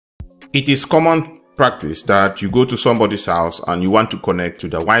It is common practice that you go to somebody's house and you want to connect to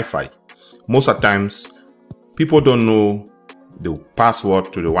the Wi-Fi. Most of the times, people don't know the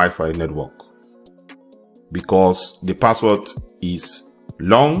password to the Wi-Fi network because the password is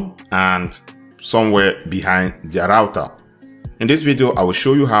long and somewhere behind the router. In this video, I will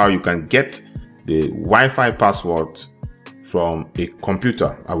show you how you can get the Wi-Fi password from a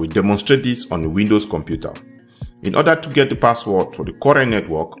computer. I will demonstrate this on a Windows computer. In order to get the password for the current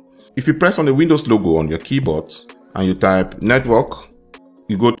network, if you press on the Windows logo on your keyboard and you type network,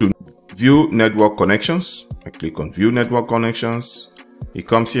 you go to view network connections. I click on view network connections. It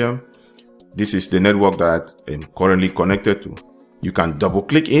comes here. This is the network that I'm currently connected to. You can double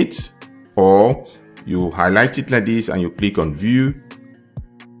click it or you highlight it like this and you click on view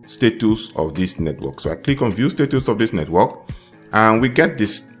status of this network. So I click on view status of this network and we get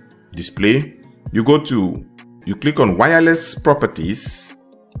this display. You click on wireless properties,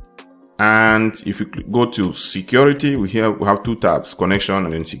 and if you go to security, we have two tabs, connection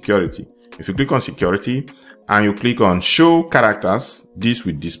and then security. If you click on security and you click on show characters, this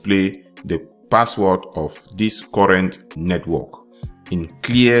will display the password of this current network in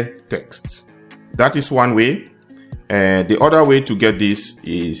clear text. That is one way. The other way to get this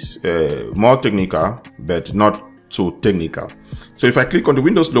is more technical, but not so technical. So if I click on the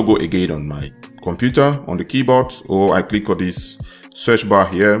Windows logo again on my computer, on the keyboard, or I click on this search bar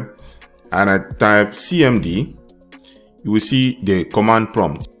here, and I type CMD, you will see the command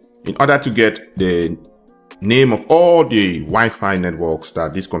prompt. In order to get the name of all the Wi-Fi networks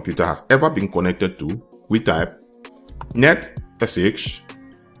that this computer has ever been connected to, we type netsh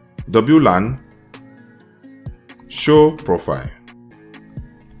wlan show profile,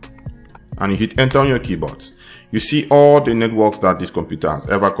 and you hit enter on your keyboard. You see all the networks that this computer has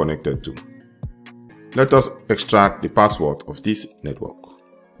ever connected to. Let us extract the password of this network.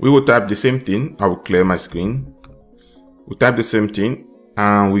 We will type the same thing. I will clear my screen. We type the same thing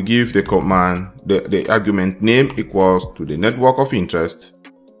and we give the command, the argument name equals to the network of interest,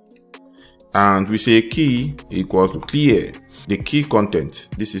 and we say key equals to clear. The key content,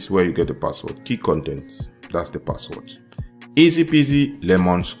 this is where you get the password. Key content, that's the password. Easy peasy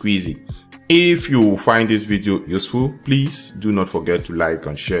lemon squeezy. If you find this video useful, please do not forget to like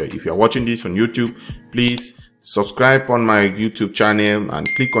and share. If you are watching this on YouTube, please subscribe on my YouTube channel and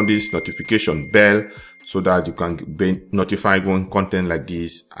click on this notification bell so that you can be notified when content like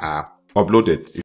this are uploaded.